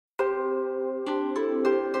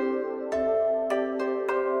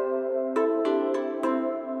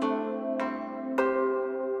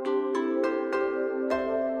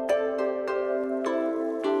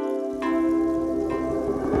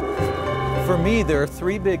me, there are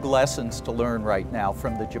three big lessons to learn right now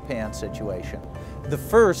from the Japan situation. The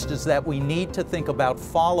first is that we need to think about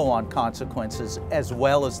follow-on consequences as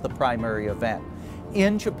well as the primary event.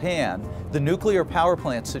 In Japan, the nuclear power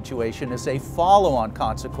plant situation is a follow-on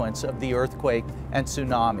consequence of the earthquake and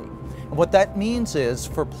tsunami. And what that means is,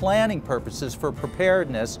 for planning purposes, for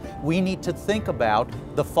preparedness, we need to think about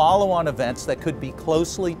the follow-on events that could be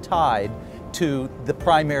closely tied to the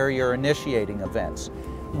primary or initiating events.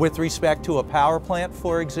 With respect to a power plant,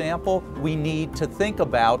 for example, we need to think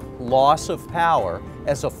about loss of power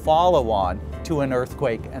as a follow-on to an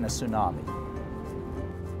earthquake and a tsunami.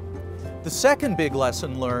 The second big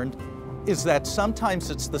lesson learned is that sometimes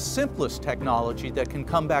it's the simplest technology that can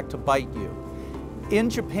come back to bite you. In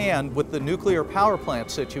Japan, with the nuclear power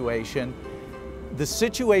plant situation, the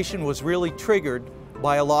situation was really triggered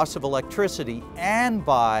by a loss of electricity and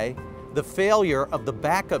by the failure of the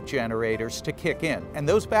backup generators to kick in. And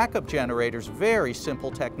those backup generators, very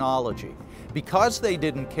simple technology. Because they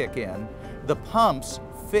didn't kick in, the pumps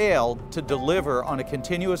failed to deliver on a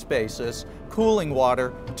continuous basis cooling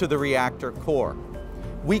water to the reactor core.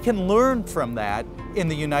 We can learn from that in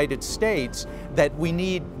the United States that we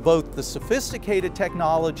need both the sophisticated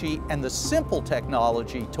technology and the simple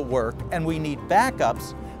technology to work, and we need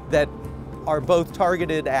backups that are both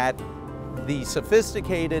targeted at the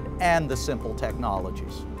sophisticated and the simple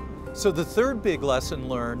technologies. So the third big lesson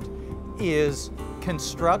learned is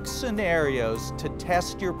construct scenarios to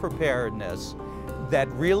test your preparedness that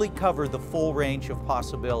really cover the full range of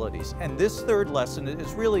possibilities. And this third lesson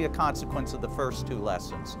is really a consequence of the first two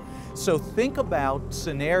lessons. So think about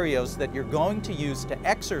scenarios that you're going to use to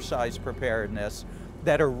exercise preparedness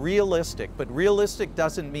that are realistic, but realistic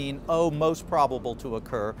doesn't mean, oh, most probable to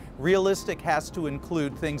occur. Realistic has to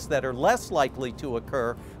include things that are less likely to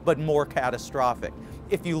occur, but more catastrophic.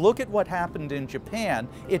 If you look at what happened in Japan,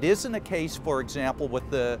 it isn't a case, for example, with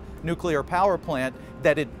the nuclear power plant,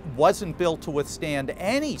 that it wasn't built to withstand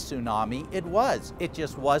any tsunami. It was. It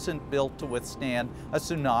just wasn't built to withstand a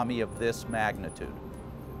tsunami of this magnitude.